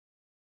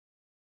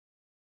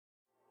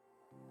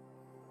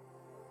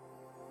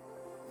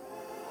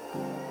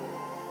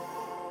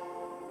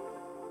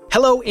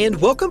Hello, and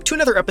welcome to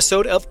another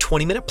episode of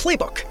 20-Minute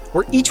Playbook,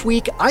 where each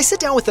week I sit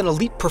down with an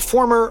elite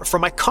performer,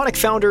 from iconic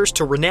founders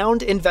to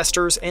renowned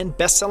investors and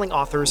best-selling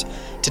authors,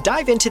 to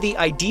dive into the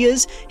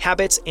ideas,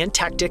 habits, and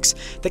tactics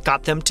that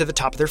got them to the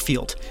top of their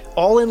field,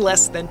 all in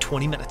less than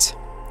 20 minutes.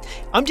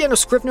 I'm Daniel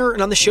Scrivner,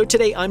 and on the show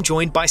today, I'm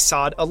joined by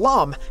Saad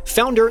Alam,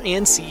 founder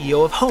and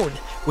CEO of Hone,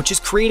 which is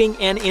creating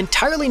an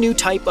entirely new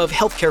type of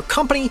healthcare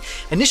company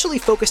initially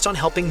focused on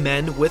helping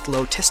men with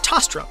low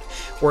testosterone,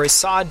 whereas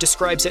Saad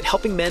describes it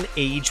helping men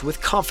age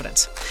with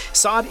confidence.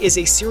 Saad is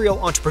a serial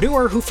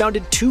entrepreneur who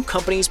founded 2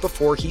 companies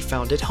before he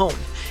founded Hone.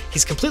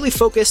 He's completely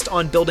focused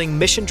on building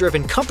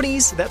mission-driven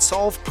companies that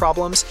solve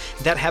problems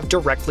that have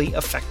directly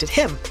affected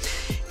him.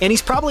 And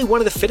he's probably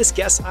one of the fittest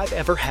guests I've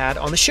ever had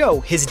on the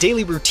show. His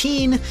daily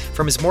routine,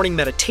 from his morning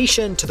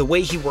meditation to the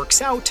way he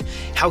works out,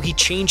 how he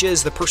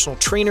changes the personal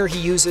trainer he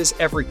uses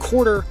every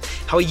quarter,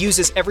 how he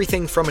uses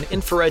everything from an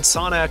infrared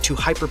sauna to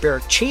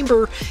hyperbaric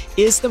chamber,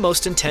 is the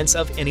most intense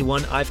of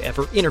anyone I've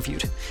ever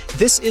interviewed.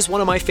 This is one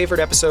of my favorite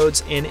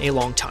episodes in a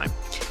long time.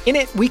 In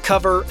it, we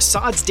cover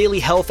Saad's daily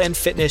health and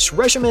fitness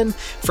regimen,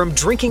 from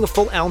drinking a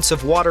full ounce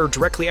of water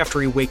directly after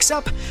he wakes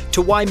up,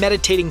 to why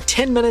meditating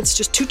 10 minutes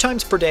just 2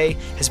 times per day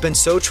has been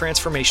so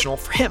transformational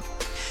for him.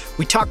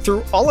 We talk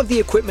through all of the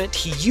equipment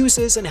he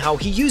uses and how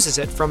he uses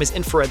it, from his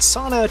infrared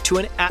sauna to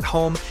an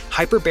at-home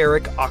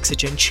hyperbaric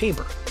oxygen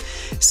chamber.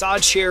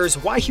 Saad shares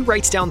why he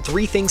writes down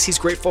 3 things he's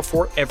grateful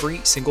for every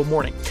single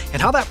morning,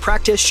 and how that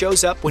practice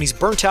shows up when he's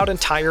burnt out and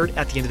tired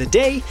at the end of the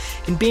day,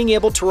 and being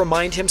able to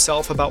remind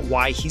himself about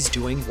why he's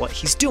doing what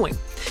he's doing.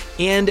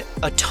 And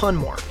a ton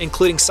more,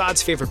 including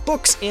Saad's favorite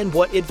books and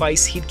what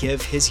advice he'd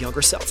give his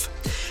younger self.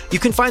 You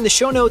can find the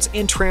show notes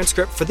and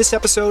transcript for this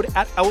episode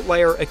at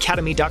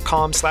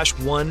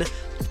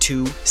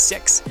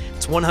outlieracademy.com/126.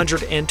 It's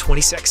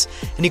 126.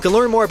 And you can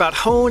learn more about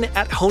Hone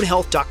at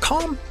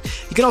honehealth.com.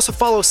 You can also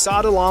follow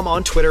Saad Alam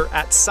on Twitter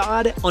at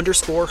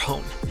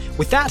Saad_Hone.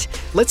 With that,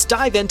 let's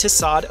dive into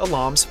Saad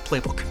Alam's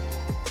playbook.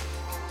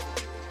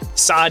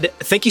 Saad,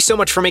 thank you so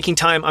much for making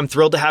time. I'm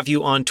thrilled to have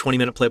you on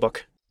 20-Minute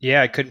Playbook.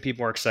 Yeah, I couldn't be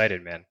more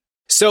excited, man.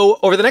 So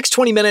over the next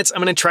 20 minutes,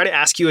 I'm going to try to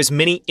ask you as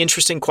many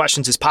interesting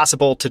questions as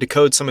possible to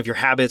decode some of your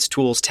habits,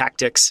 tools,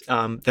 tactics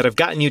that have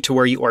gotten you to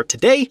where you are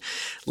today.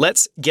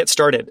 Let's get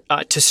started.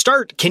 To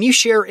start, can you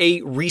share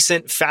a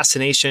recent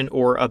fascination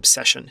or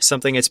obsession,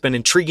 something that's been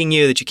intriguing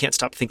you that you can't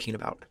stop thinking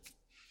about?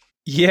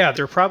 Yeah,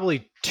 there are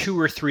probably 2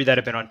 or 3 that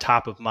have been on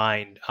top of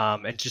mind.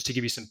 And just to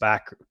give you some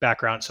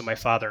background, so my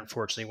father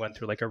unfortunately went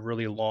through like a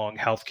really long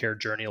healthcare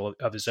journey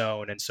of his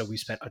own. And so we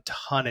spent a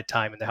ton of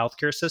time in the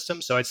healthcare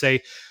system. So I'd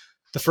say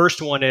the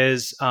first one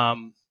is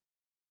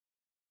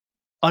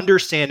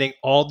understanding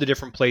all the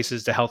different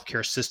places the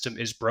healthcare system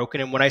is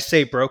broken. And when I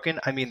say broken,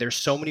 I mean there's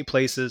so many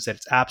places that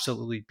it's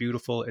absolutely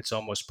beautiful. It's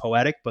almost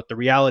poetic. But the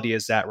reality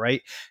is that,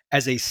 right,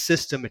 as a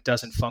system, it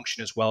doesn't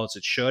function as well as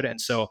it should.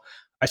 And so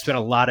I spent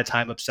a lot of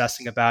time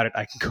obsessing about it.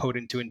 I can go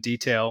into in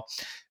detail.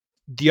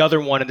 The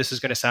other one, and this is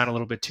going to sound a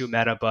little bit too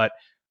meta, but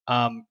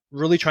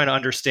really trying to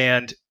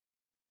understand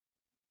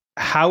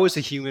how is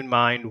a human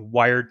mind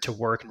wired to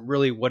work, and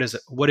really what is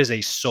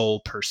a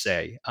soul per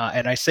se.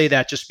 And I say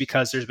that just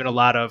because there's been a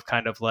lot of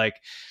kind of like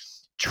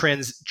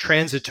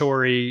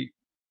transitory,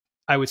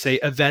 I would say,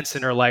 events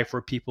in our life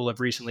where people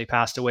have recently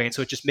passed away. And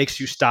so it just makes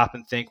you stop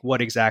and think,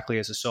 what exactly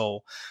is a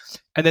soul?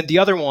 And then the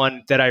other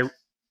one that I'm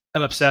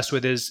obsessed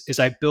with is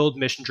I build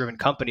mission-driven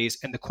companies.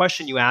 And the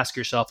question you ask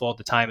yourself all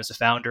the time as a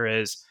founder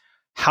is,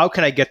 how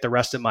can I get the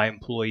rest of my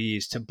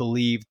employees to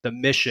believe the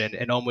mission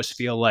and almost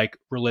feel like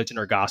religion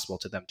or gospel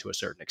to them to a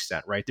certain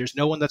extent, right? There's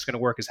no one that's going to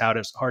work as hard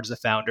as a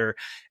founder.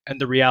 And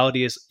the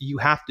reality is you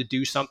have to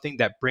do something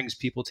that brings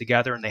people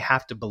together, and they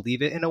have to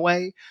believe it in a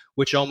way,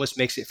 which almost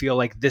makes it feel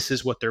like this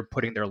is what they're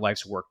putting their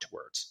life's work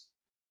towards.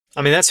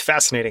 I mean, that's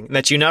fascinating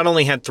that you not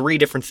only had 3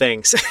 different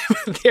things,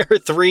 there are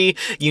 3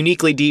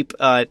 uniquely deep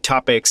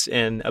topics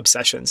and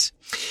obsessions.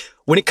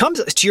 When it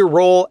comes to your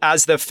role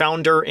as the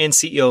founder and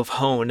CEO of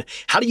Hone,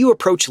 how do you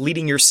approach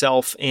leading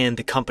yourself and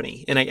the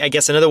company? And I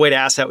guess another way to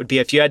ask that would be,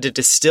 if you had to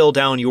distill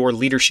down your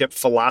leadership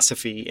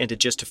philosophy into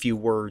just a few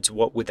words,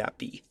 what would that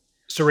be?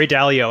 So Ray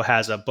Dalio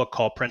has a book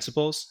called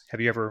Principles. Have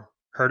you ever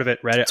heard of it,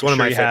 read it? It's one of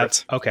my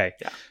favorites. Okay.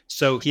 Yeah.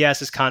 So he has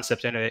this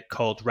concept in it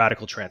called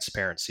radical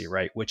transparency,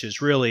 right? Which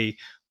is really,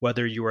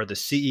 whether you are the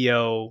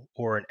CEO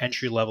or an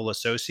entry-level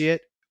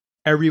associate,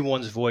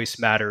 everyone's voice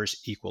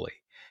matters equally.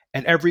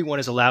 And everyone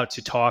is allowed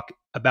to talk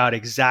about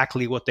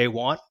exactly what they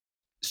want.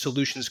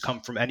 Solutions come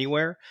from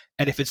anywhere.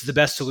 And if it's the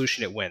best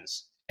solution, it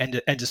wins.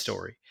 End of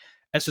story.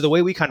 And so the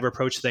way we kind of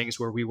approach things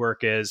where we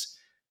work is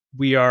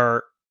we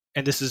are,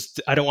 and this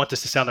is, I don't want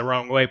this to sound the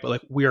wrong way, but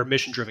like we are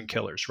mission-driven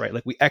killers, right?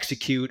 Like we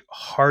execute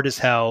hard as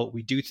hell.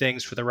 We do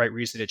things for the right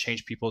reason to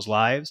change people's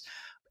lives.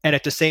 And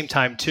at the same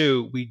time,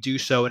 too, we do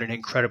so in an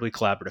incredibly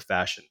collaborative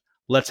fashion.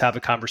 Let's have a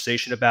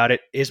conversation about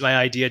it. Is my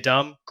idea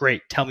dumb?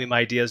 Great. Tell me my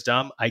idea is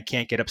dumb. I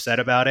can't get upset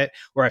about it,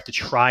 or I have to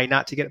try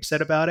not to get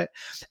upset about it.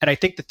 And I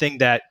think the thing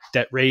that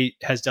Ray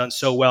has done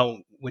so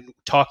well when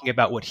talking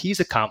about what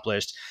he's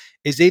accomplished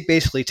is they've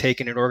basically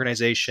taken an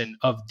organization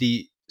of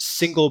the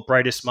single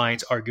brightest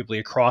minds, arguably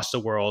across the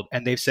world.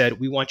 And they've said,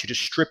 we want you to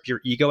strip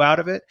your ego out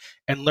of it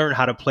and learn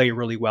how to play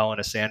really well in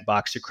a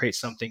sandbox to create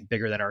something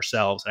bigger than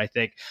ourselves. And I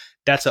think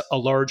that's a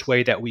large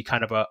way that we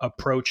kind of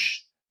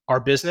approach our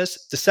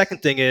business. The second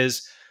thing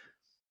is,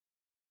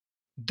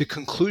 the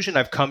conclusion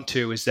I've come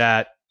to is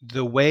that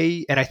the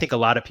way, and I think a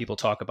lot of people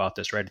talk about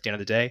this, right, at the end of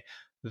the day,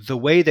 the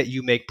way that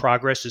you make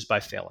progress is by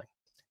failing.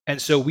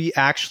 And so we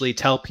actually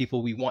tell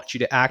people we want you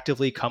to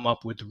actively come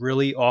up with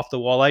really off the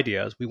wall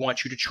ideas. We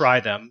want you to try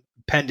them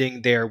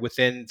pending they're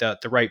within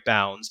the right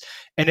bounds.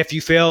 And if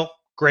you fail,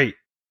 great.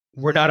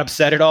 We're not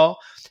upset at all.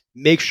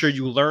 Make sure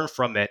you learn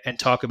from it and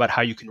talk about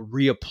how you can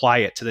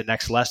reapply it to the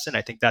next lesson.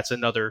 I think that's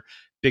another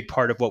big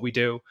part of what we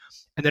do.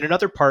 And then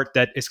another part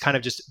that is kind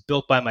of just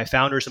built by my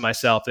founders and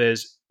myself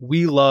is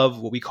we love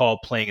what we call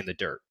playing in the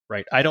dirt,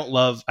 right? I don't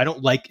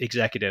like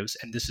executives,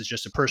 and this is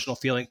just a personal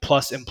feeling,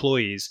 plus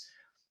employees,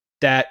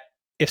 that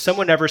if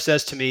someone ever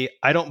says to me,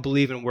 I don't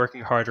believe in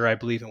working harder, I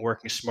believe in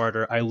working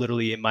smarter, I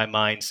literally in my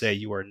mind say,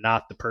 you are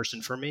not the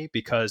person for me,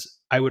 because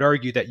I would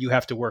argue that you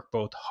have to work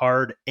both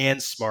hard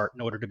and smart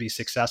in order to be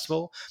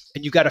successful.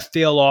 And you got to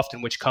fail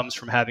often, which comes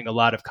from having a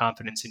lot of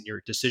confidence in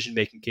your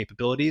decision-making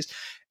capabilities.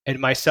 And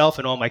myself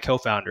and all my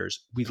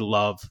co-founders, we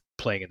love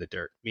playing in the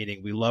dirt, meaning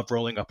we love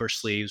rolling up our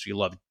sleeves. We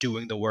love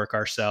doing the work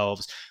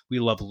ourselves. We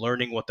love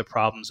learning what the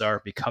problems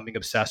are, becoming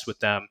obsessed with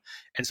them.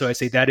 And so I'd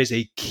say that is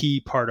a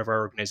key part of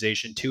our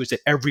organization too, is that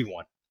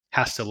everyone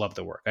has to love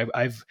the work.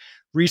 I've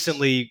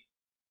recently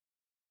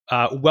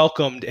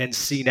welcomed and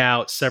seen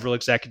out several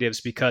executives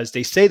because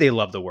they say they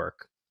love the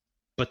work,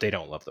 but they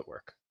don't love the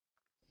work.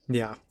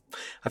 Yeah.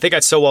 I think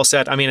that's so well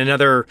said. I mean,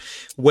 another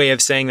way of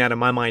saying that in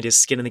my mind is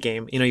skin in the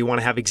game. You want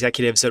to have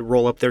executives that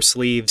roll up their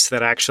sleeves,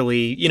 that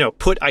actually,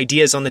 put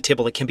ideas on the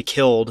table that can be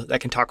killed,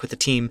 that can talk with the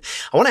team.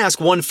 I want to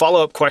ask one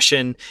follow-up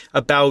question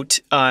about,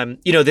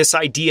 this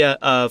idea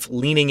of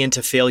leaning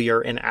into failure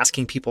and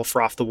asking people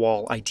for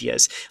off-the-wall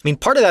ideas. I mean,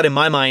 part of that in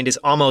my mind is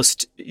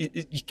almost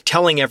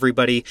telling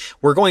everybody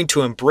we're going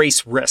to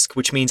embrace risk,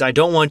 which means I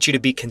don't want you to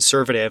be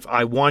conservative.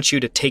 I want you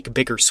to take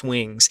bigger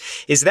swings.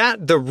 Is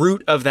that the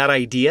root of that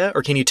idea,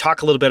 or can you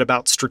talk a little bit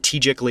about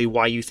strategically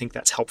why you think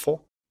that's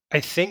helpful? I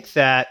think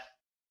that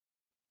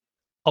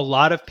a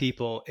lot of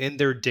people in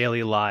their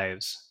daily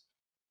lives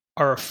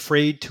are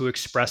afraid to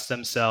express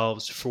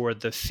themselves for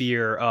the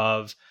fear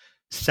of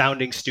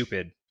sounding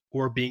stupid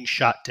or being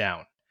shot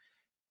down.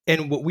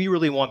 And what we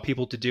really want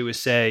people to do is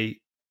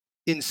say,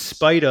 in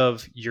spite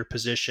of your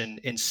position,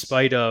 in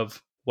spite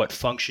of what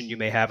function you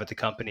may have at the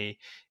company,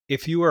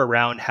 if you are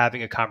around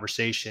having a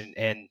conversation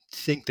and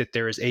think that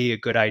there is A, a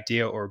good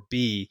idea, or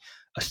B,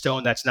 a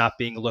stone that's not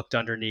being looked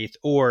underneath,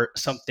 or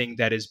something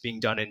that is being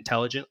done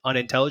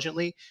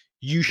unintelligently,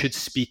 you should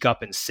speak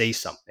up and say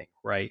something,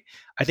 right?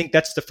 I think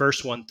that's the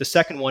first one. The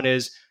second one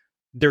is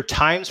there are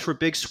times for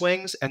big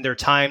swings and there are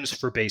times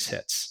for base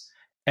hits.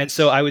 And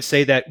so I would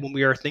say that when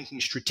we are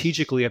thinking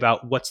strategically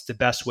about what's the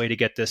best way to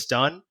get this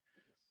done,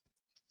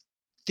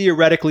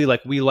 theoretically,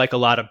 we like a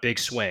lot of big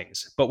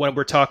swings. But when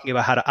we're talking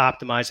about how to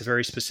optimize a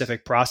very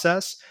specific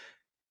process,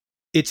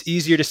 it's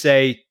easier to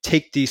say,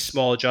 take these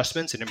small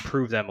adjustments and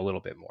improve them a little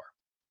bit more.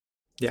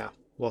 Yeah,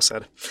 well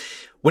said.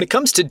 When it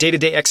comes to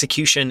day-to-day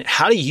execution,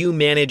 how do you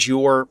manage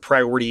your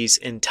priorities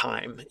and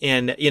time?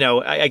 And,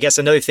 I guess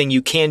another thing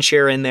you can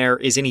share in there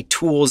is any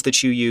tools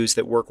that you use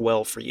that work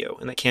well for you.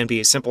 And that can be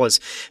as simple as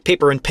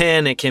paper and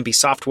pen. It can be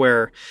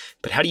software.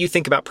 But how do you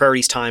think about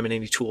priorities, time, and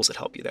any tools that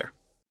help you there?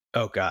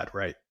 Oh, God,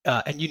 right.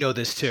 And you know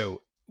this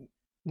too.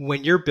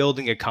 When you're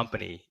building a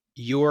company,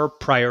 your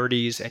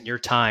priorities and your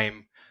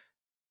time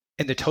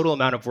and the total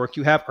amount of work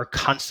you have are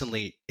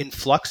constantly in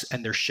flux,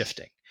 and they're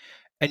shifting.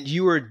 And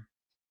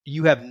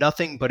you have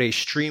nothing but a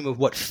stream of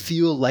what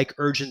feel like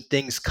urgent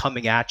things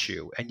coming at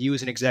you. And you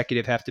as an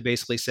executive have to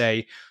basically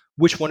say,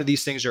 which one of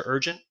these things are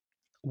urgent?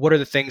 What are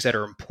the things that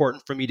are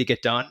important for me to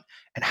get done?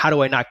 And how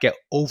do I not get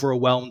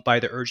overwhelmed by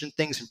the urgent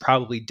things and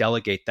probably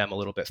delegate them a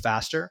little bit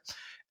faster?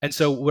 And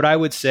so what I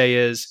would say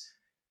is,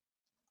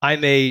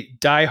 I'm a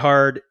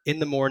diehard in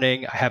the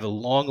morning. I have a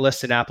long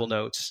list in Apple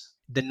Notes.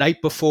 The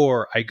night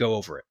before, I go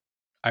over it.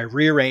 I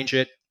rearrange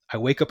it. I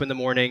wake up in the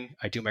morning.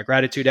 I do my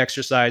gratitude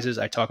exercises.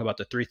 I talk about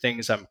the 3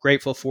 things I'm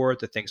grateful for,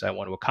 the things I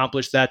want to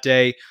accomplish that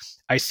day.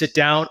 I sit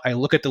down. I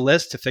look at the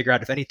list to figure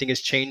out if anything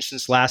has changed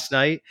since last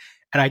night.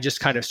 And I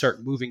just kind of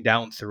start moving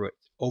down through it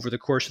over the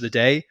course of the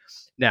day.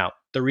 Now,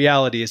 the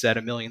reality is that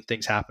a million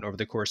things happen over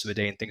the course of a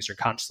day and things are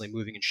constantly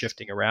moving and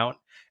shifting around.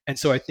 And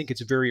so I think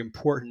it's very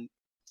important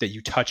that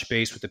you touch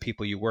base with the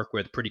people you work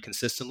with pretty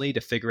consistently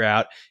to figure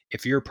out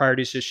if your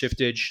priorities have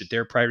shifted, should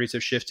their priorities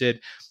have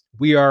shifted.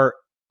 We are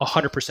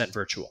 100%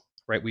 virtual,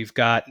 right? We've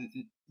got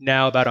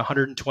now about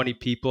 120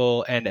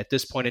 people. And at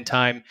this point in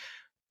time,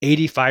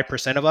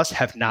 85% of us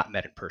have not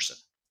met in person,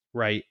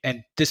 right?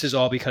 And this is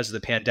all because of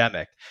the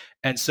pandemic.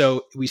 And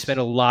so we spend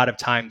a lot of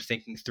time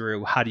thinking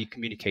through how do you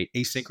communicate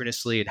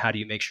asynchronously and how do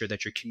you make sure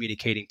that you're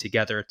communicating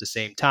together at the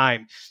same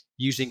time,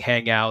 using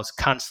Hangouts,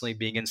 constantly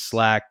being in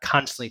Slack,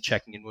 constantly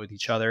checking in with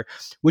each other,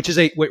 which is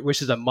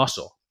a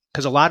muscle.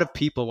 Because a lot of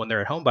people, when they're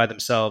at home by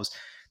themselves,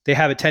 they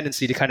have a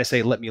tendency to kind of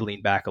say, let me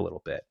lean back a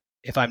little bit.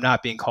 If I'm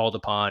not being called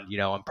upon,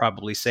 I'm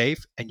probably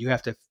safe. And you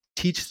have to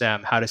teach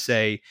them how to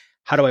say,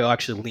 how do I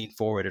actually lean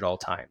forward at all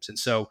times? And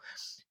so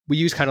we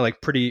use kind of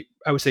like pretty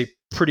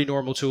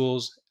normal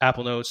tools,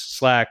 Apple Notes,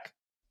 Slack,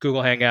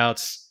 Google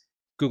Hangouts,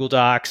 Google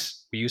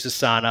Docs. We use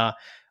Asana.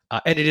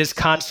 And it is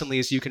constantly,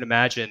 as you can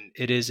imagine,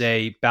 it is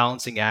a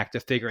balancing act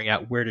of figuring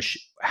out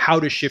how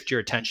to shift your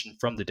attention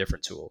from the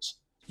different tools.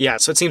 Yeah,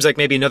 so it seems like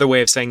maybe another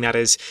way of saying that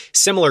is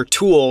similar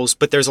tools,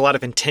 but there's a lot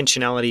of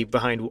intentionality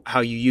behind how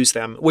you use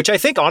them, which I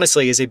think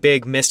honestly is a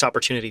big missed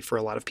opportunity for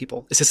a lot of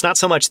people. It's not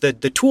so much the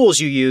tools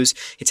you use,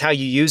 it's how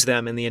you use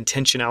them and the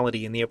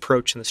intentionality and the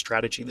approach and the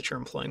strategy that you're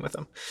employing with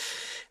them.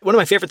 One of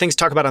my favorite things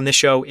to talk about on this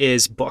show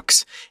is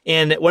books.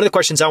 And one of the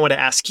questions I want to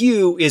ask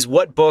you is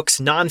what books,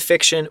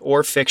 nonfiction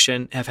or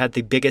fiction, have had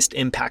the biggest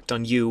impact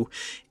on you?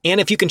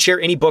 And if you can share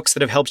any books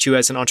that have helped you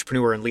as an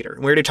entrepreneur and leader.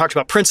 We already talked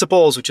about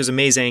principles, which is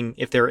amazing.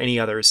 If there are any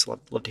others,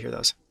 love to hear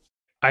those.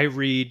 I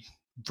read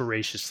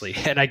voraciously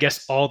and I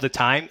guess all the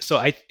time.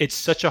 So it's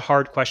such a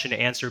hard question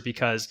to answer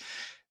because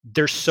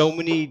there's so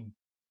many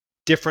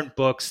different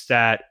books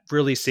that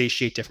really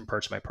satiate different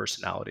parts of my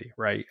personality,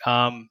 right?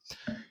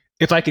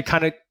 If I could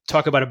kind of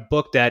talk about a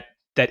book that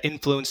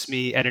influenced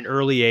me at an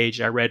early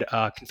age, I read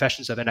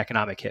Confessions of an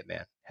Economic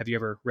Hitman. Have you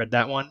ever read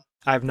that one?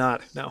 I have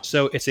not, no.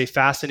 So it's a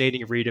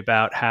fascinating read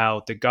about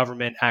how the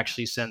government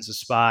actually sends a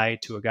spy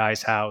to a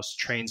guy's house,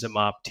 trains him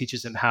up,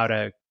 teaches him how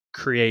to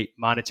create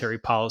monetary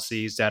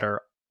policies that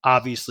are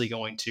obviously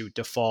going to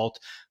default,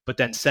 but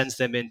then sends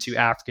them into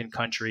African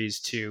countries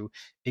to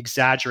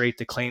exaggerate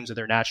the claims of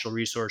their natural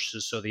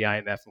resources so the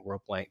IMF and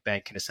World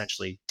Bank can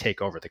essentially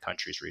take over the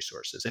country's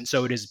resources. And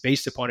so it is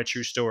based upon a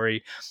true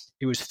story.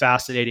 It was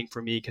fascinating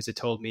for me because it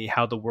told me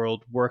how the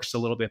world works a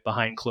little bit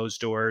behind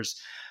closed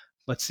doors.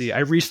 Let's see. I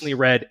recently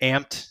read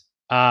Amped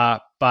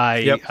by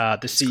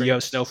the CEO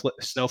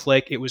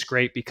Snowflake. It was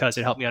great because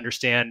it helped me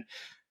understand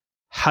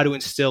how to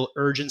instill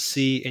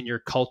urgency in your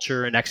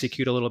culture and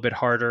execute a little bit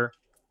harder.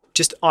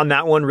 Just on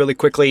that one really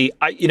quickly,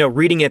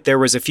 reading it, there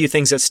was a few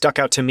things that stuck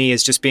out to me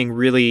as just being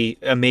really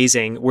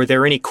amazing. Were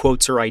there any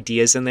quotes or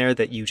ideas in there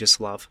that you just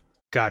love?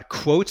 God,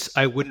 quotes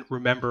I wouldn't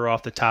remember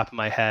off the top of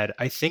my head.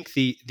 I think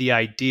the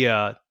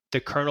idea,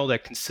 the kernel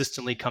that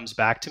consistently comes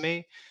back to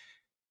me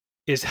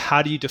is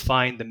how do you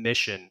define the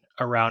mission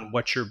around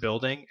what you're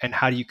building and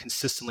how do you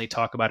consistently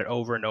talk about it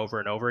over and over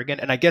and over again?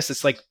 And I guess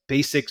it's like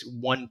basic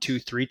 1, 2,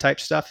 3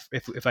 type stuff,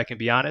 if I can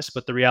be honest.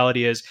 But the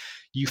reality is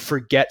you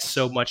forget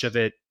so much of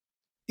it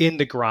in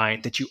the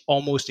grind that you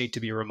almost need to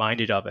be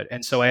reminded of it.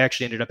 And so I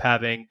actually ended up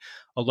having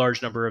a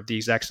large number of the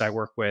execs I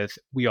work with.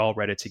 We all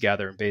read it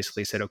together and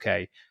basically said,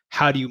 okay,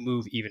 how do you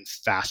move even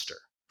faster?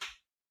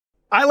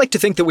 I like to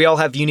think that we all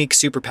have unique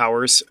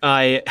superpowers.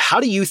 How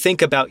do you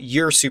think about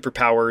your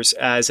superpowers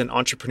as an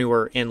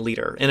entrepreneur and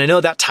leader? And I know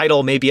that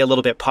title may be a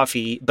little bit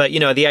puffy, but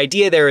the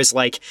idea there is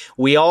like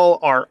we all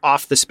are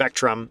off the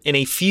spectrum in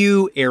a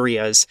few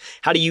areas.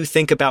 How do you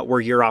think about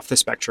where you're off the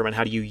spectrum and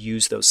how do you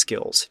use those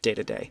skills day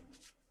to day?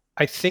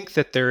 I think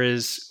that there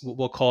is what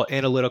we'll call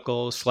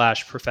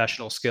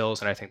analytical/professional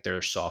skills, and I think there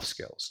are soft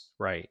skills,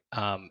 right?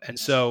 And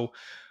so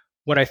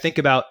when I think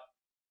about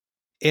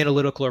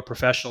analytical or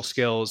professional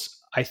skills,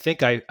 I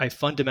think I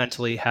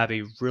fundamentally have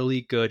a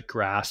really good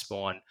grasp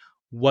on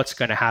what's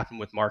going to happen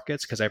with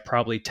markets because I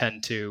probably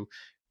tend to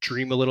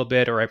dream a little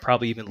bit, or I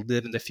probably even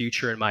live in the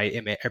future in my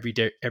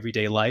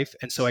everyday life.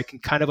 And so I can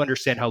kind of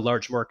understand how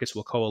large markets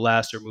will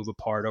coalesce or move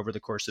apart over the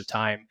course of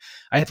time.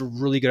 I have a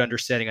really good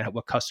understanding on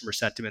what customer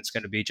sentiment is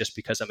going to be just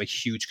because I'm a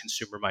huge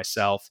consumer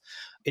myself.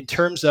 In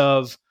terms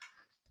of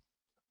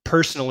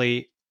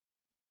personally,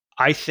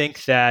 I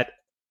think that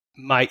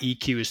my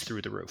EQ is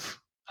through the roof.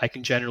 I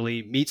can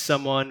generally meet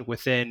someone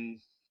within,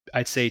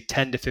 I'd say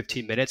 10 to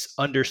 15 minutes,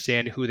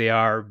 understand who they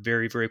are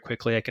very, very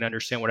quickly. I can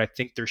understand what I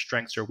think their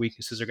strengths or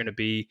weaknesses are going to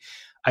be.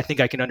 I think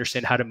I can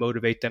understand how to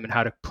motivate them and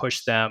how to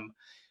push them.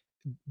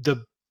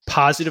 The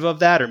positive of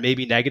that, or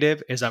maybe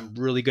negative, is I'm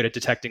really good at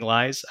detecting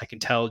lies. I can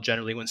tell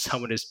generally when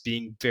someone is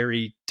being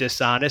very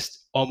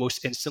dishonest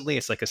almost instantly.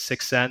 It's like a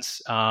sixth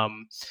sense.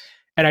 And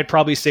I'd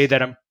probably say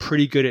that I'm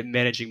pretty good at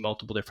managing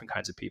multiple different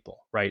kinds of people,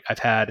 right? I've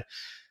had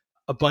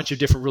a bunch of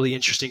different really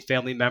interesting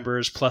family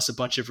members, plus a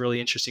bunch of really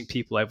interesting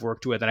people I've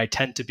worked with. And I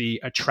tend to be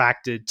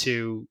attracted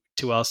to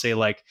I'll say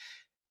like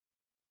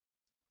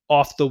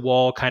off the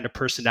wall kind of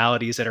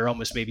personalities that are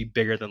almost maybe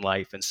bigger than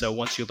life. And so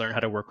once you learn how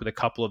to work with a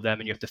couple of them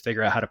and you have to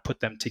figure out how to put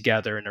them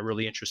together in a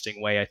really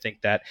interesting way, I think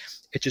that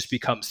it just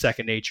becomes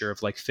second nature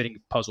of like fitting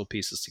puzzle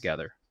pieces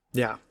together.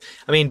 Yeah.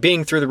 I mean,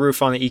 being through the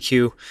roof on the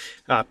EQ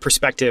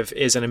perspective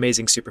is an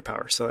amazing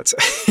superpower. So that's,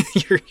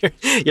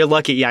 you're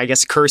lucky. Yeah, I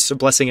guess a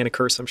blessing and a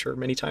curse, I'm sure,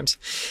 many times.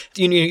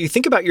 You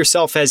think about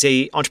yourself as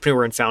a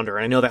entrepreneur and founder.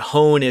 And I know that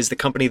Hone is the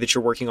company that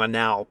you're working on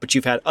now, but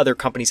you've had other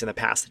companies in the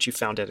past that you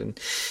founded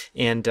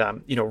and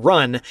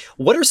run.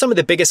 What are some of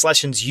the biggest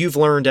lessons you've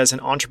learned as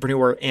an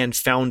entrepreneur and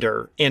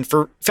founder? And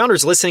for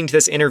founders listening to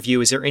this interview,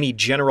 is there any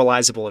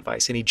generalizable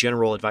advice, any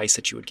general advice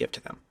that you would give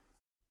to them?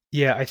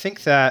 Yeah, I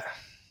think that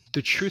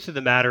the truth of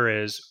the matter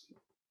is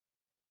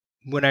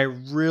when I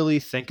really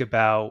think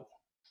about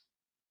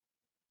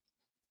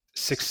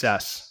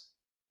success,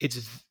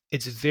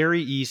 it's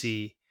very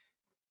easy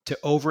to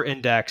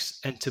over-index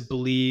and to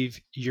believe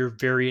you're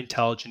very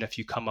intelligent if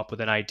you come up with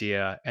an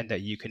idea and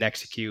that you can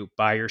execute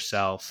by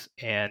yourself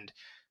and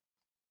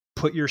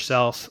put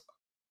yourself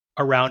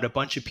around a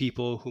bunch of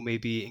people who may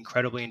be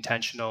incredibly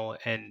intentional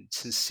and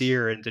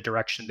sincere in the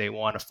direction they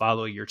want to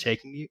follow you're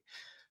taking you.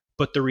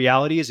 But the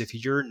reality is, if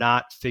you're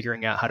not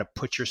figuring out how to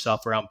put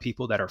yourself around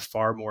people that are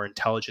far more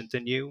intelligent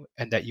than you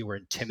and that you are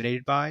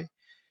intimidated by,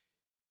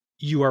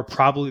 you are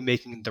probably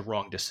making the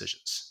wrong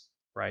decisions,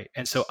 right?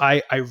 And so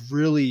I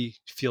really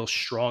feel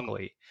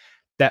strongly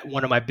that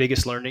one of my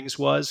biggest learnings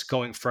was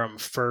going from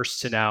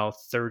first to now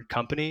third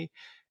company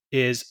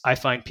is I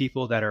find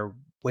people that are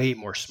way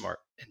more smart,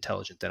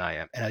 intelligent than I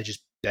am, and I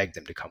just beg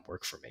them to come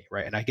work for me,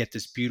 right? And I get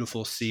this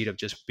beautiful seed of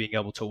just being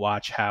able to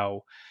watch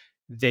how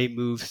they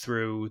move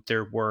through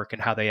their work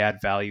and how they add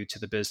value to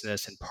the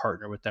business and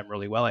partner with them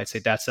really well. I'd say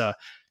that's a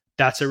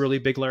really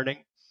big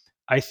learning.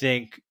 I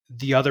think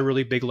the other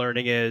really big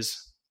learning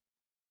is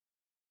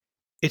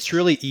it's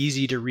really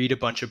easy to read a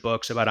bunch of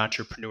books about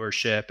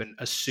entrepreneurship and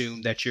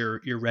assume that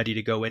you're ready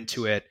to go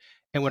into it.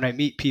 And when I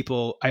meet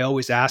people, I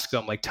always ask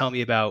them, like, tell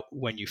me about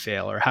when you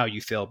fail or how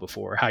you failed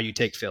before, how you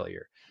take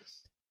failure.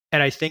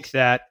 And I think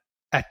that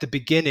at the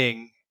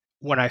beginning,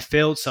 when I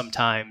failed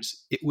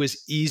sometimes, it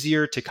was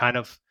easier to kind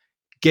of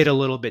get a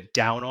little bit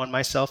down on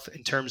myself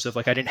in terms of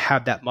like I didn't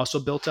have that muscle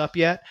built up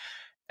yet.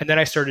 And then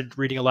I started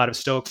reading a lot of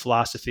Stoic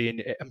philosophy,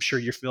 and I'm sure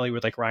you're familiar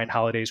with like Ryan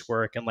Holiday's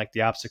work and like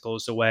the obstacle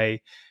is the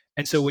way.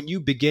 And so when you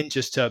begin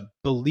just to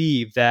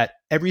believe that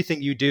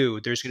everything you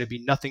do, there's going to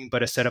be nothing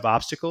but a set of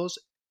obstacles,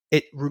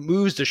 it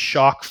removes the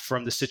shock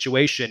from the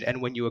situation.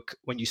 And when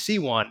you see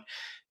one,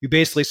 you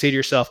basically say to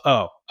yourself,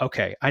 "Oh,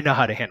 okay, I know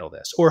how to handle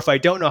this." Or if I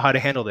don't know how to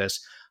handle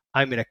this,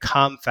 I'm in a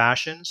calm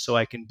fashion, so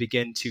I can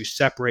begin to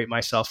separate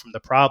myself from the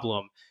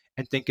problem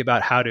and think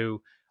about how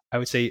to, I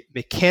would say,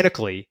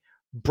 mechanically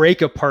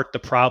break apart the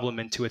problem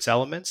into its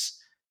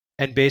elements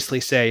and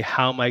basically say,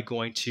 how am I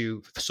going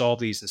to solve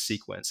these in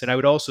sequence? And I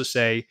would also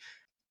say,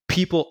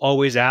 people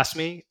always ask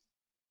me,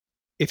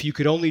 if you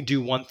could only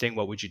do one thing,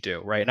 what would you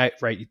do? Right. And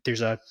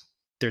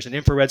there's an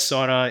infrared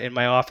sauna in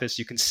my office.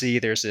 You can see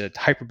there's a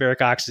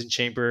hyperbaric oxygen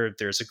chamber.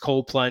 There's a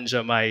cold plunge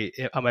on my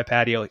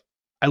patio.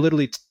 I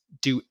literally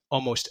do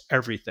almost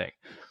everything,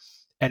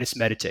 and it's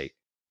meditate.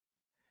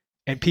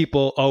 And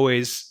people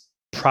always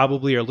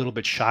probably are a little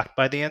bit shocked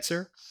by the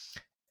answer.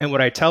 And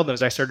what I tell them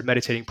is I started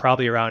meditating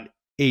probably around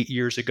 8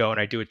 years ago,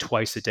 and I do it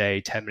twice a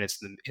day, 10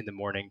 minutes in the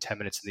morning, 10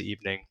 minutes in the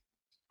evening.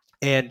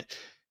 And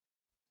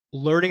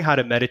learning how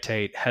to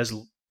meditate has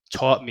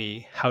taught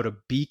me how to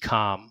be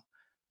calm,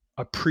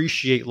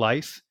 appreciate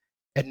life,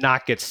 and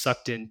not get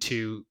sucked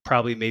into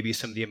probably maybe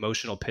some of the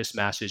emotional piss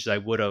messages I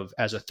would have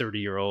as a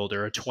 30-year-old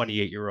or a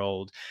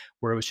 28-year-old,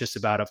 where it was just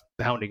about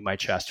pounding my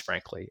chest,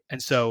 frankly. And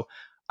so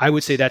I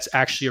would say that's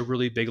actually a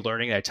really big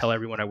learning. I tell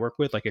everyone I work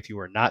with, like, if you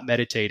are not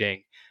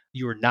meditating,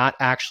 you are not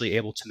actually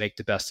able to make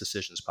the best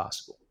decisions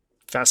possible.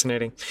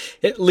 Fascinating.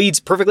 It leads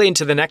perfectly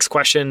into the next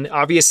question.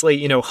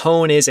 Obviously,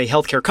 Hone is a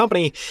healthcare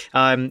company.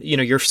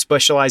 You're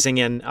specializing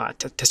in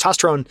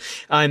testosterone.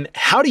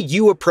 How do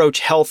you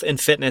approach health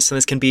and fitness? And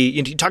this can be,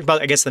 you talked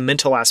about, I guess, the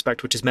mental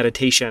aspect, which is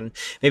meditation.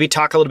 Maybe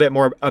talk a little bit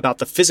more about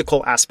the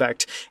physical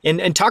aspect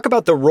and talk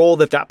about the role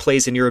that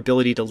plays in your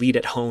ability to lead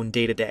at Hone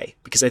day to day,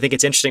 because I think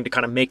it's interesting to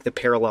kind of make the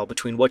parallel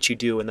between what you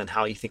do and then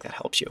how you think that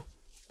helps you.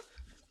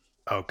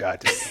 Oh,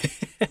 God.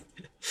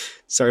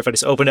 Sorry if I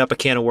just opened up a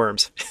can of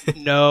worms.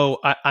 No,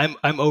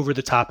 I'm over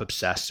the top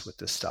obsessed with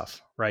this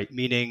stuff, right?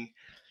 Meaning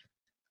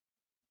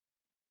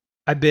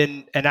I've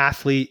been an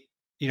athlete,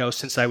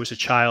 since I was a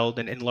child,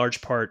 and in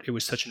large part, it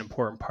was such an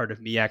important part of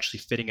me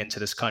actually fitting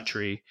into this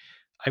country.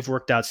 I've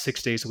worked out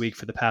 6 days a week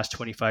for the past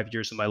 25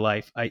 years of my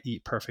life. I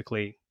eat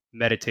perfectly,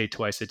 meditate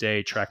twice a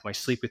day, track my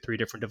sleep with 3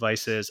 different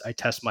devices. I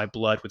test my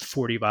blood with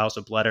 40 vials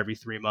of blood every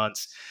 3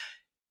 months.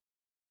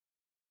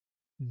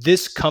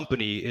 This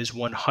company is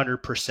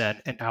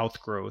 100% an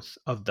outgrowth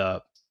of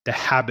the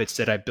habits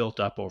that I built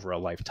up over a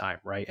lifetime,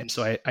 right? And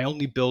so I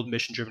only build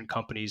mission-driven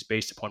companies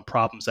based upon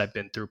problems I've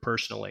been through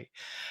personally.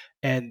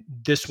 And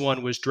this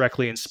one was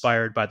directly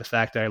inspired by the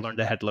fact that I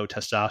learned I had low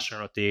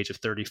testosterone at the age of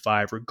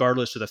 35,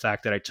 regardless of the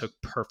fact that I took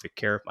perfect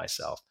care of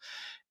myself.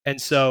 And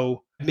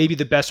so maybe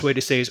the best way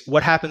to say is,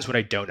 what happens when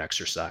I don't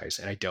exercise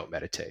and I don't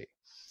meditate?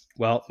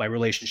 Well, my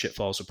relationship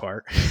falls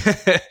apart.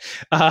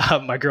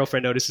 My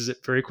girlfriend notices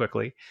it very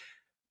quickly.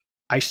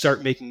 I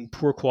start making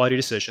poor quality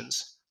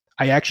decisions.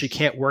 I actually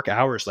can't work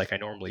hours like I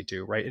normally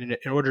do, right? And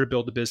in order to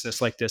build a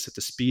business like this at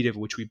the speed of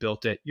which we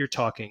built it, you're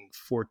talking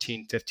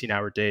 14,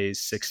 15-hour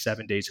days, 6,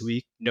 7 days a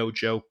week, no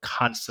joke,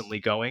 constantly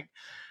going.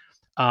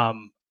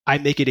 I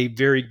make it a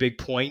very big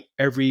point.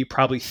 Every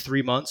probably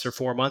 3 months or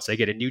 4 months, I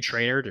get a new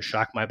trainer to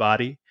shock my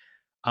body.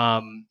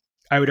 I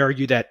would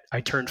argue that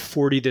I turned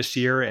 40 this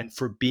year, and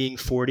for being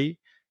 40,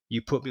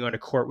 you put me on a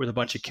court with a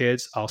bunch of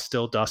kids, I'll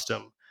still dust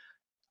them.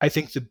 I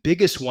think the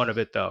biggest one of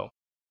it, though,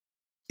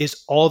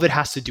 is all of it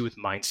has to do with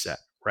mindset,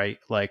 right?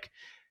 Like,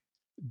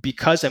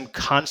 because I'm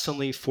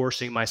constantly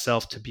forcing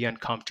myself to be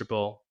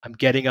uncomfortable, I'm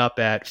getting up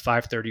at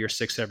 5:30 or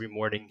 6 every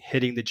morning,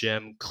 hitting the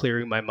gym,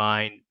 clearing my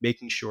mind,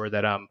 making sure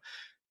that I'm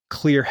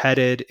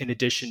clear-headed in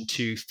addition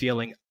to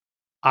feeling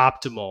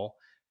optimal.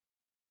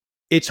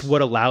 It's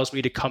what allows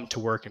me to come to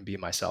work and be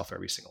myself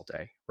every single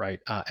day, right?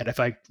 And if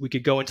we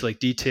could go into like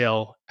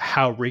detail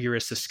how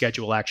rigorous the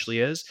schedule actually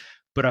is,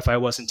 but if I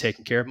wasn't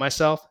taking care of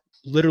myself,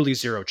 literally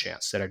zero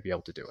chance that I'd be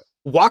able to do it.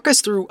 Walk us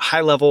through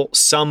high level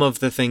some of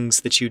the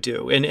things that you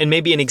do, and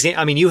maybe an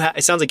example. I mean,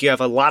 it sounds like you have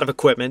a lot of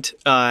equipment,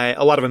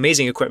 a lot of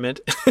amazing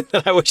equipment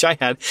that I wish I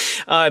had.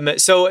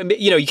 So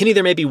you can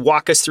either maybe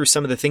walk us through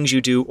some of the things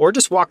you do, or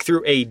just walk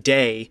through a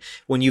day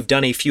when you've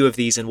done a few of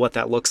these and what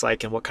that looks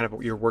like and what kind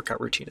of your workout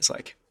routine is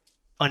like.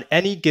 On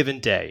any given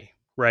day,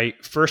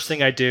 right? First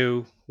thing I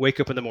do,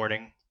 wake up in the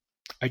morning,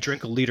 I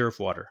drink a liter of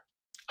water.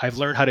 I've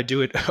learned how to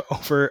do it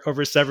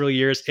over several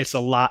years. It's a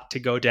lot to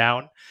go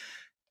down.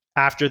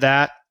 After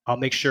that, I'll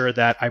make sure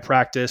that I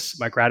practice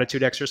my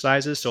gratitude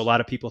exercises. So a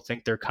lot of people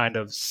think they're kind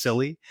of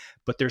silly,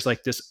 but there's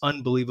like this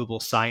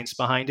unbelievable science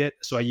behind it.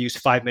 So I use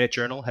 5-minute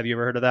journal. Have you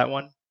ever heard of that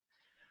one?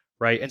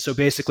 Right. And so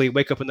basically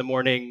wake up in the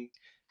morning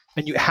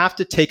and you have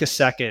to take a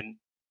second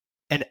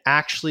and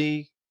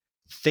actually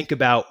think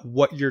about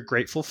what you're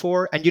grateful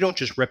for. And you don't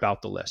just rip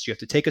out the list. You have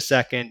to take a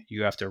second,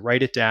 you have to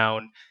write it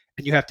down,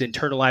 and you have to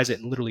internalize it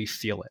and literally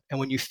feel it. And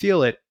when you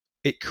feel it,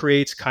 it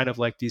creates kind of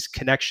like these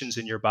connections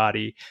in your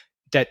body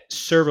that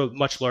serve a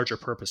much larger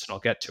purpose. And I'll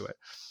get to it.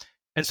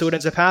 And so what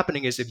ends up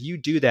happening is if you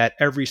do that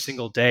every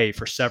single day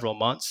for several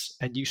months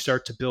and you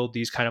start to build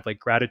these kind of like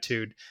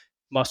gratitude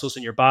muscles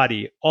in your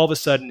body, all of a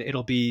sudden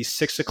it'll be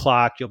 6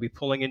 o'clock, you'll be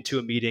pulling into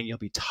a meeting, you'll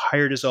be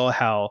tired as all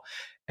hell,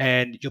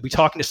 and you'll be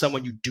talking to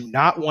someone you do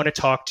not want to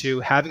talk to,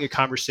 having a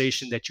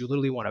conversation that you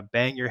literally want to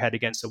bang your head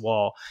against the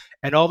wall.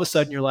 And all of a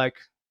sudden you're like,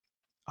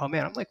 oh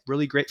man, I'm like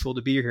really grateful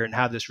to be here and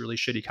have this really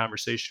shitty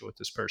conversation with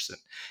this person.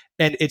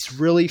 And it's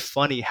really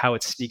funny how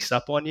it sneaks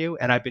up on you.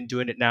 And I've been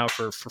doing it now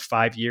for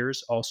 5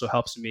 years. Also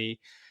helps me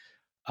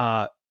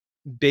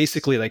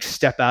basically like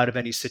step out of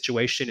any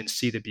situation and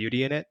see the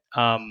beauty in it.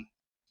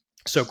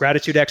 So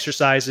gratitude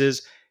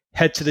exercises,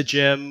 head to the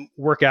gym,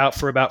 work out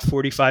for about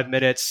 45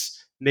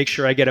 minutes, make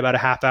sure I get about a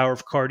half hour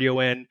of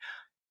cardio in.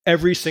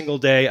 Every single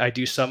day, I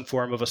do some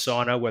form of a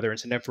sauna, whether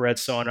it's an infrared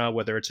sauna,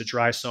 whether it's a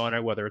dry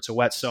sauna, whether it's a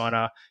wet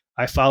sauna.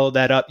 I follow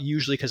that up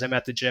usually because I'm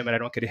at the gym and I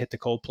don't get to hit the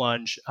cold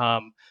plunge.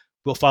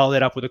 We'll follow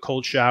that up with a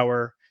cold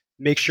shower,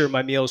 make sure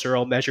my meals are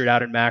all measured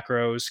out in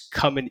macros,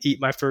 come and eat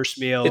my first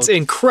meal. It's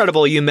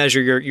incredible you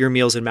measure your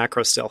meals in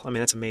macros still. I mean,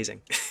 that's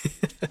amazing.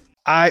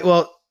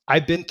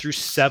 I've been through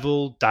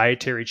several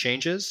dietary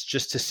changes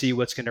just to see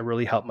what's going to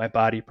really help my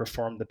body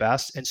perform the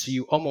best. And so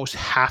you almost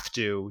have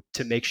to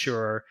make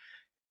sure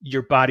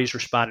your body's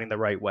responding the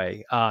right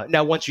way.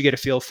 Now, once you get a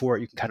feel for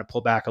it, you can kind of pull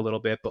back a little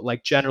bit, but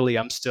like generally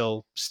I'm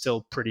still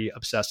pretty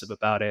obsessive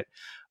about it.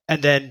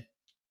 And then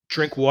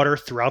drink water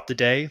throughout the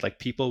day. Like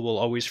people will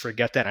always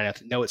forget that. And I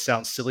know it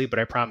sounds silly, but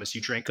I promise you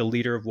drink a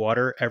liter of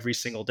water every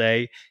single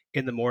day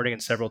in the morning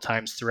and several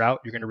times throughout.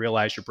 You're going to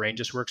realize your brain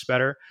just works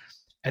better.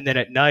 And then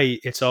at night,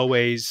 it's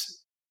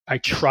always, I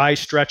try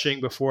stretching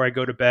before I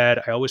go to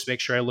bed. I always make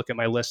sure I look at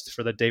my list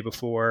for the day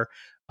before.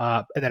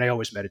 And then I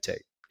always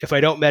meditate. If I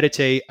don't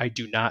meditate, I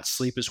do not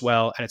sleep as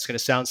well. And it's going to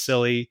sound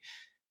silly.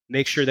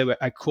 Make sure that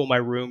I cool my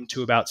room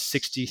to about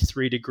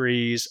 63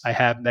 degrees. I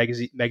have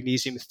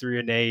magnesium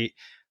threonate.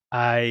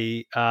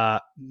 I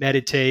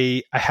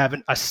meditate. I have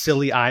a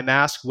silly eye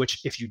mask,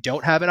 which if you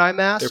don't have an eye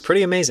mask, they're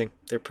pretty amazing.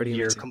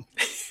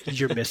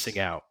 You're missing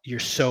out. You're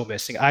so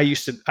missing. I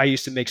used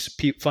to make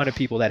fun of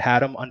people that had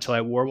them until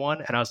I wore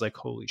one. And I was like,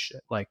 holy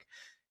shit. Like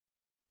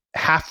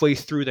halfway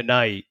through the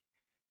night,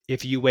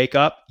 if you wake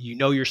up,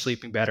 you're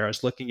sleeping better. I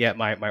was looking at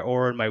my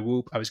Oura and my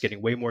Whoop. I was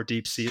getting way more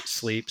deep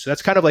sleep. So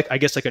that's kind of like, I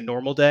guess, like a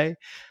normal day.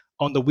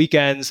 On the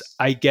weekends,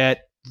 I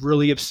get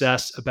really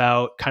obsessed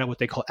about kind of what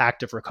they call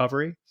active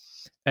recovery.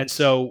 And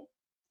so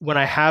when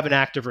I have an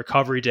active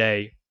recovery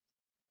day,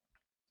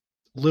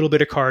 a little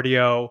bit of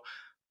cardio,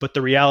 but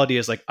the reality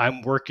is like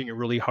I'm working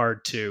really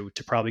hard to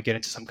probably get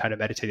into some kind of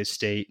meditative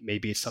state.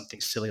 Maybe it's something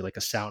silly like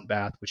a sound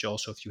bath, which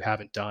also, if you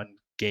haven't done,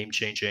 game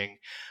changing.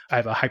 I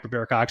have a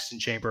hyperbaric oxygen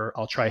chamber.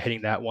 I'll try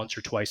hitting that once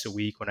or twice a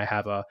week when I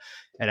have an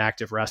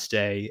active rest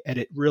day. And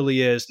it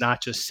really is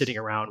not just sitting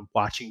around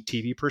watching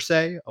TV per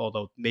se,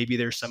 although maybe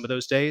there's some of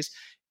those days.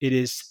 It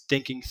is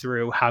thinking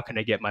through how can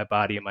I get my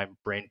body and my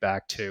brain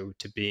back to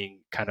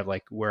being kind of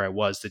like where I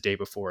was the day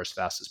before as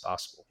fast as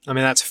possible. I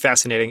mean, that's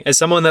fascinating. As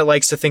someone that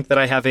likes to think that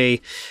I have a,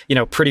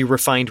 pretty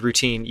refined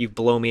routine, you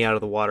blow me out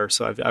of the water.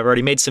 So I've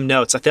already made some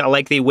notes. I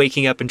like the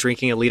waking up and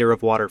drinking a liter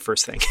of water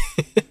first thing.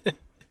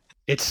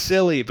 It's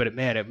silly, but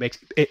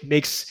it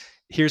makes,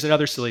 here's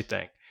another silly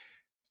thing.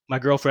 My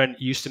girlfriend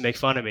used to make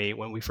fun of me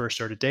when we first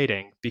started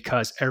dating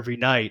because every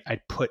night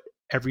I'd put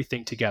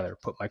everything together,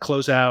 put my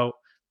clothes out,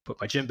 put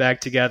my gym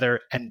bag together.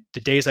 And the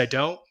days I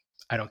don't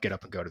get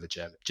up and go to the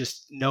gym.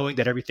 Just knowing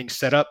that everything's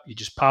set up, you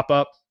just pop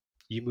up,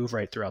 you move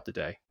right throughout the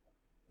day.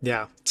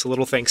 Yeah, it's the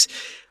little things.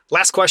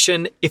 Last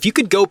question. If you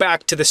could go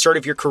back to the start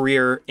of your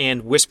career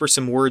and whisper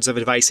some words of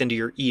advice into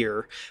your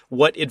ear,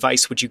 what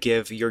advice would you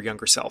give your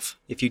younger self,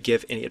 if you'd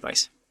give any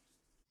advice?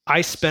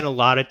 I spent a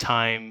lot of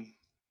time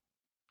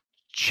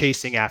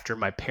chasing after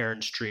my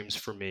parents' dreams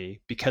for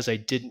me because I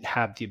didn't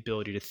have the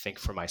ability to think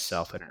for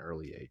myself at an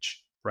early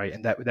age, right?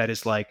 And that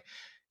is like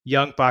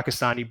young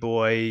Pakistani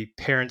boy,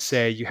 parents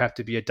say you have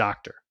to be a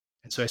doctor.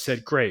 And so I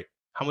said, great.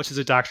 How much does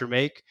a doctor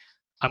make?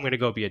 I'm going to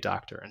go be a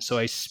doctor. And so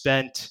I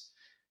spent,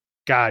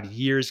 God,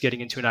 years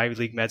getting into an Ivy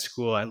League med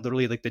school. And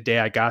literally like the day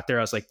I got there,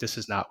 I was like, this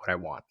is not what I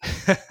want.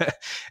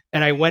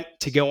 And I went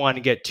to go on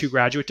and get 2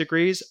 graduate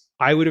degrees.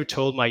 I would have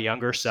told my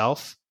younger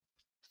self,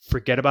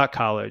 forget about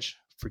college,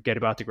 forget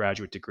about the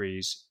graduate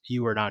degrees.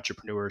 You were an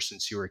entrepreneur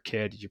since you were a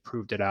kid. You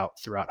proved it out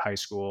throughout high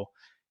school.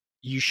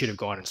 You should have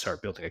gone and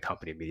started building a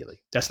company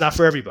immediately. That's not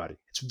for everybody.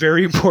 It's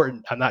very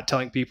important. I'm not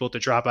telling people to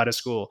drop out of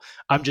school.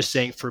 I'm just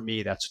saying for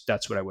me,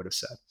 that's what I would have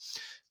said.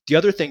 The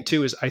other thing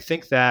too is I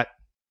think that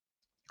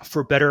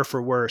for better or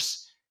for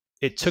worse,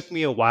 it took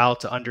me a while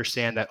to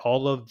understand that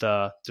all of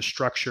the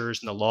structures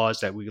and the laws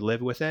that we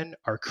live within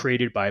are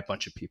created by a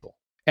bunch of people.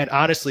 And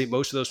honestly,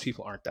 most of those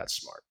people aren't that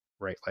smart,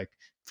 right? Like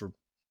for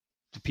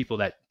the people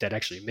that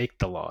actually make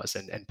the laws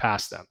and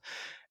pass them.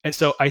 And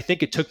so I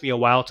think it took me a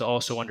while to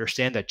also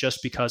understand that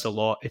just because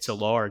it's a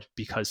law or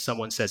because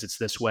someone says it's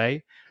this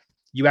way,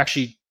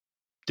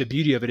 the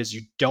beauty of it is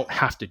you don't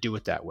have to do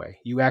it that way.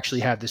 You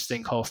actually have this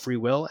thing called free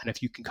will. And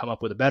if you can come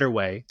up with a better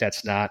way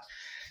that's not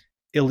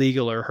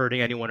illegal or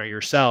hurting anyone or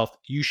yourself,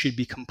 you should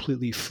be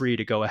completely free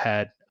to go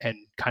ahead and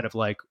kind of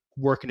like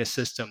work in a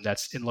system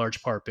that's in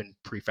large part been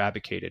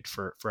prefabricated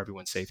for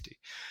everyone's safety.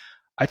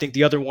 I think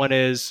the other one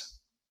is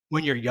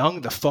when you're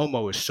young, the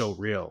FOMO is so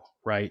real,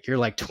 right? You're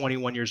like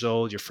 21 years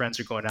old, your friends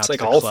are going out to the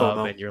club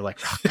FOMO. And you're like,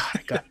 oh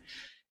God,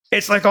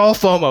 it's like all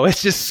FOMO.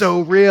 It's just so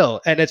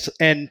real.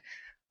 And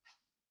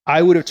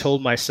I would have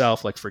told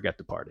myself, like, forget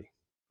the party.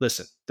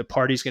 Listen, the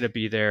party's going to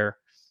be there.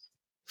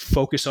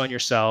 Focus on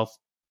yourself.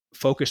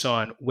 Focus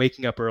on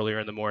waking up earlier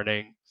in the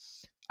morning.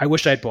 I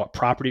wish I'd bought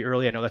property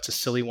early. I know that's a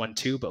silly one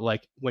too, but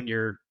like when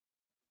you're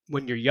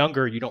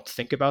younger, you don't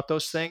think about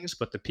those things.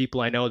 But the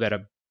people I know that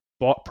have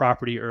bought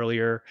property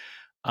earlier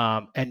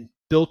and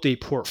built a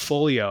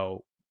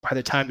portfolio, by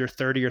the time they're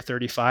 30 or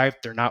 35,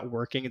 they're not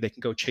working. They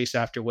can go chase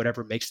after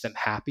whatever makes them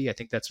happy. I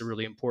think that's a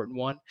really important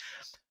one.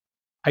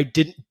 I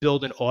didn't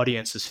build an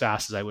audience as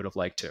fast as I would have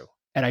liked to.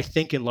 And I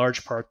think in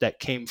large part that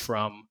came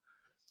from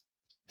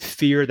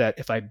fear that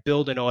if I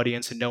build an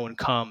audience and no one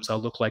comes, I'll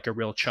look like a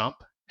real chump.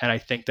 And I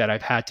think that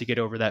I've had to get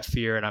over that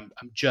fear. And I'm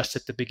just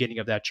at the beginning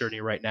of that journey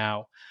right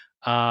now.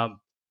 And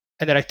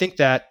then I think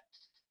that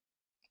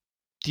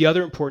the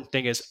other important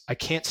thing is I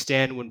can't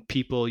stand when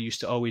people used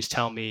to always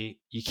tell me,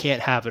 you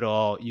can't have it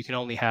all. You can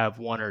only have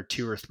 1 or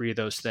 2 or 3 of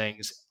those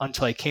things,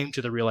 until I came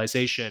to the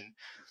realization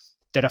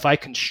that if I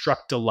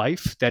construct a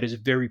life that is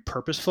very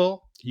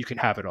purposeful, you can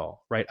have it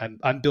all, right?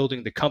 I'm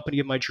building the company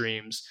of my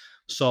dreams,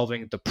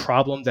 solving the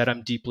problem that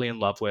I'm deeply in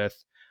love with.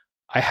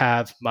 I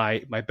have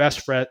my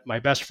best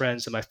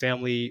friends and my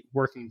family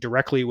working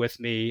directly with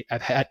me.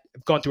 I've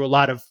gone through a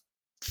lot of,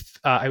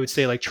 I would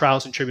say, like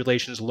trials and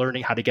tribulations,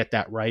 learning how to get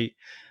that right.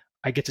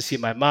 I get to see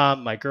my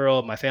mom, my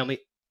girl, my family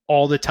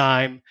all the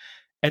time.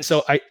 And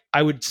so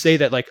I would say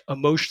that like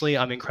emotionally,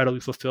 I'm incredibly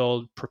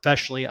fulfilled.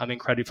 Professionally, I'm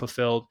incredibly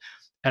fulfilled.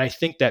 And I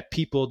think that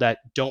people that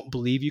don't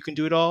believe you can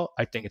do it all,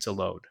 I think it's a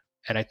load.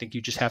 And I think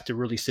you just have to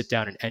really sit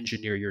down and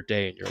engineer your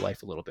day and your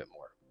life a little bit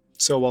more.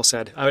 So well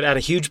said. I would add a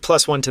huge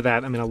 +1 to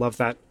that. I mean, I love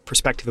that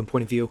perspective and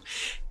point of view.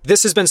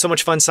 This has been so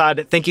much fun,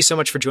 Saad. Thank you so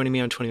much for joining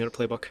me on 20 Minute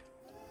Playbook.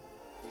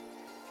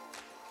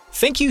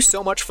 Thank you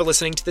so much for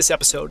listening to this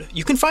episode.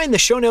 You can find the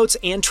show notes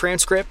and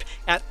transcript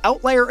at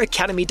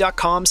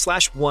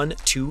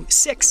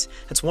outlieracademy.com/126.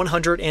 That's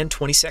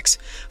 126.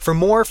 For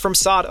more from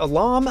Saad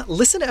Alam,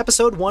 listen to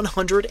episode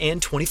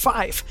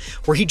 125,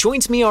 where he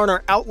joins me on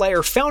our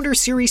Outlier Founder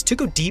series to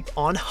go deep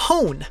on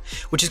Hone,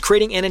 which is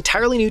creating an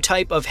entirely new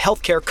type of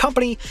healthcare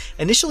company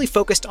initially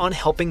focused on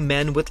helping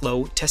men with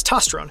low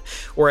testosterone,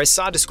 or as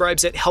Saad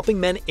describes it,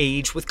 helping men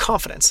age with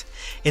confidence.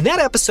 In that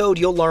episode,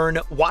 you'll learn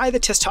why the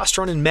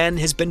testosterone in men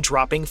has been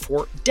dropping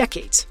for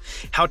decades,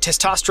 how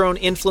testosterone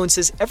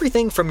influences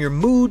everything from your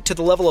mood to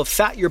the level of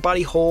fat your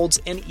body holds,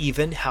 and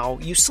even how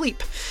you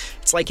sleep.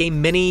 It's like a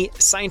mini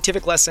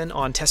scientific lesson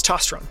on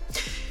testosterone.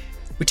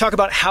 We talk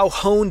about how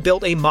Hone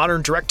built a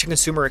modern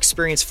direct-to-consumer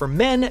experience for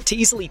men to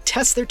easily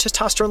test their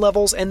testosterone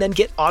levels and then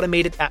get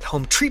automated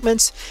at-home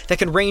treatments that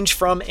can range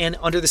from an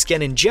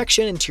under-the-skin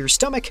injection into your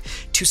stomach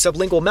to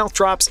sublingual mouth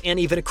drops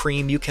and even a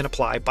cream you can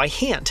apply by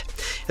hand,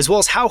 as well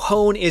as how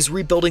Hone is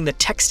rebuilding the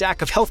tech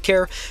stack of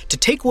healthcare to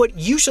take what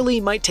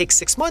usually might take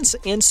 6 months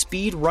and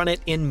speed run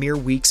it in mere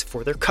weeks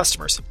for their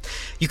customers.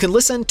 You can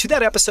listen to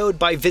that episode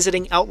by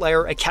visiting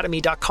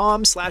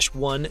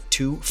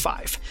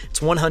outlieracademy.com/125.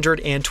 It's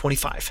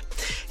 125.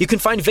 You can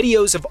find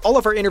videos of all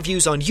of our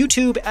interviews on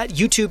YouTube at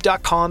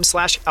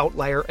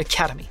youtube.com/Outlier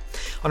Academy.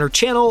 On our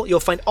channel, you'll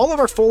find all of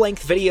our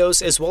full-length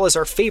videos as well as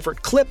our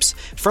favorite clips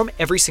from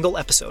every single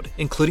episode,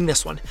 including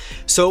this one.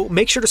 So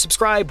make sure to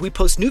subscribe. We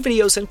post new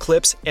videos and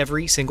clips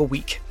every single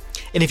week.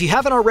 And if you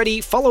haven't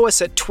already, follow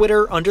us at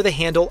Twitter under the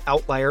handle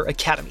Outlier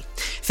Academy.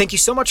 Thank you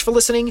so much for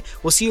listening.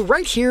 We'll see you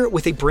right here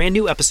with a brand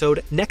new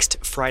episode next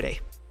Friday.